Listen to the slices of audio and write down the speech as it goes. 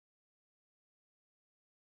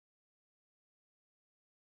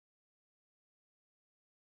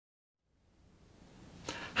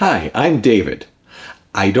Hi, I'm David.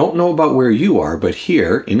 I don't know about where you are, but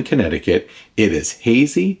here in Connecticut, it is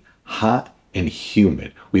hazy, hot, and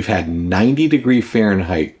humid. We've had 90-degree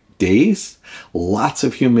Fahrenheit days, lots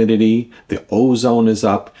of humidity, the ozone is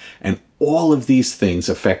up, and all of these things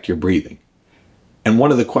affect your breathing. And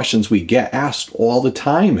one of the questions we get asked all the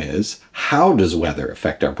time is, how does weather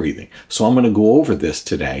affect our breathing? So I'm going to go over this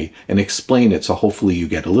today and explain it so hopefully you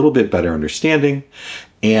get a little bit better understanding.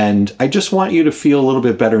 And I just want you to feel a little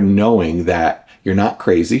bit better knowing that you're not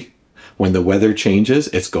crazy. When the weather changes,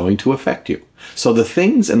 it's going to affect you. So the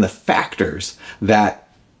things and the factors that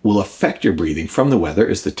will affect your breathing from the weather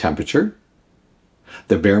is the temperature,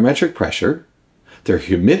 the barometric pressure, their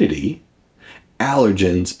humidity,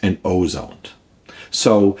 allergens, and ozone.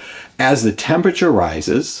 So as the temperature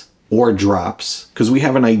rises or drops, because we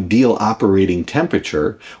have an ideal operating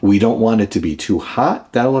temperature, we don't want it to be too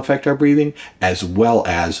hot, that'll affect our breathing, as well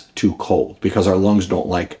as too cold, because our lungs don't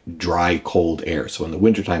like dry, cold air. So in the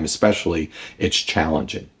wintertime especially, it's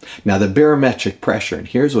challenging. Now the barometric pressure, and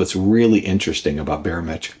here's what's really interesting about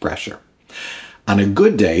barometric pressure. On a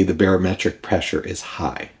good day, the barometric pressure is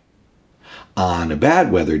high. On a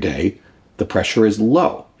bad weather day, the pressure is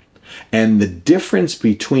low. And the difference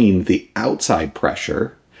between the outside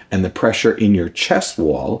pressure and the pressure in your chest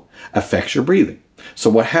wall affects your breathing. So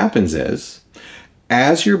what happens is,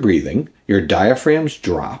 as you're breathing, your diaphragms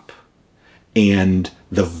drop and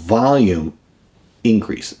the volume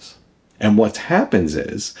increases. And what happens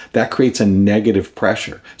is that creates a negative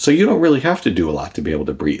pressure. So you don't really have to do a lot to be able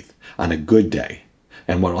to breathe on a good day.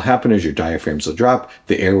 And what will happen is your diaphragms will drop,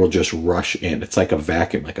 the air will just rush in. It's like a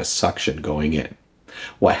vacuum, like a suction going in.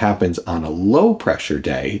 What happens on a low pressure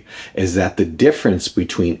day is that the difference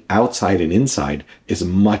between outside and inside is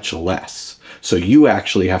much less. So you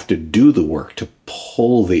actually have to do the work to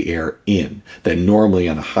pull the air in. Then normally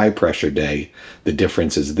on a high pressure day, the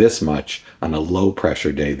difference is this much. On a low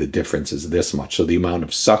pressure day, the difference is this much. So the amount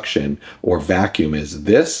of suction or vacuum is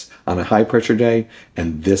this on a high pressure day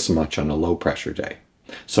and this much on a low pressure day.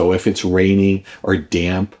 So if it's rainy or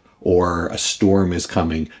damp, or a storm is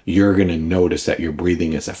coming, you're going to notice that your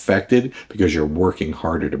breathing is affected because you're working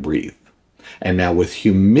harder to breathe. And now with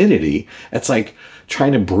humidity, it's like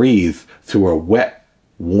trying to breathe through a wet,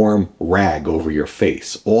 warm rag over your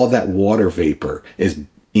face. All that water vapor is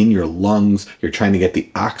in your lungs. You're trying to get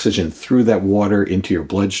the oxygen through that water into your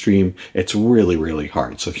bloodstream. It's really, really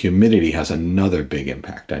hard. So humidity has another big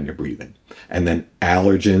impact on your breathing. And then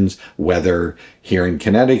allergens, whether here in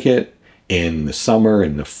Connecticut, in the summer,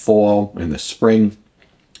 in the fall, in the spring,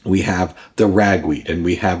 we have the ragweed and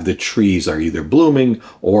we have the trees are either blooming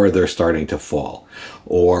or they're starting to fall,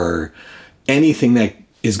 or anything that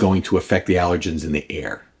is going to affect the allergens in the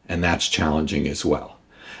air. And that's challenging as well.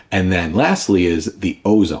 And then lastly is the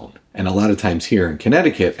ozone. And a lot of times here in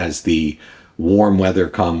Connecticut, as the warm weather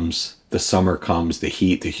comes, the summer comes, the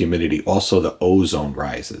heat, the humidity, also the ozone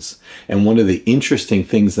rises. And one of the interesting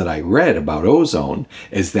things that I read about ozone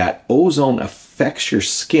is that ozone affects your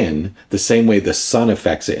skin the same way the sun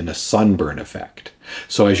affects it in a sunburn effect.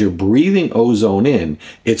 So as you're breathing ozone in,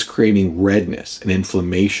 it's creating redness and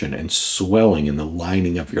inflammation and swelling in the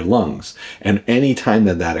lining of your lungs. And anytime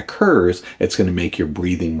that that occurs, it's going to make your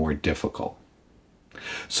breathing more difficult.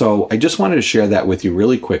 So I just wanted to share that with you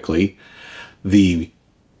really quickly. The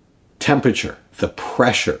temperature, the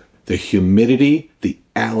pressure, the humidity, the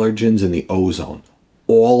allergens, and the ozone,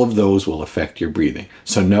 all of those will affect your breathing.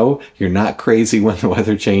 So no, you're not crazy when the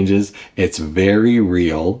weather changes. It's very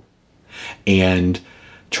real. And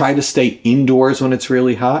try to stay indoors when it's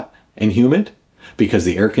really hot and humid, because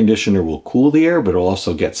the air conditioner will cool the air, but it'll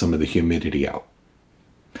also get some of the humidity out.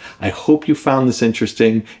 I hope you found this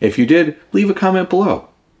interesting. If you did, leave a comment below.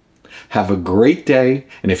 Have a great day.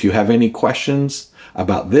 And if you have any questions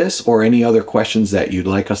about this or any other questions that you'd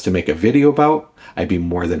like us to make a video about, I'd be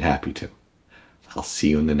more than happy to. I'll see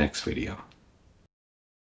you in the next video.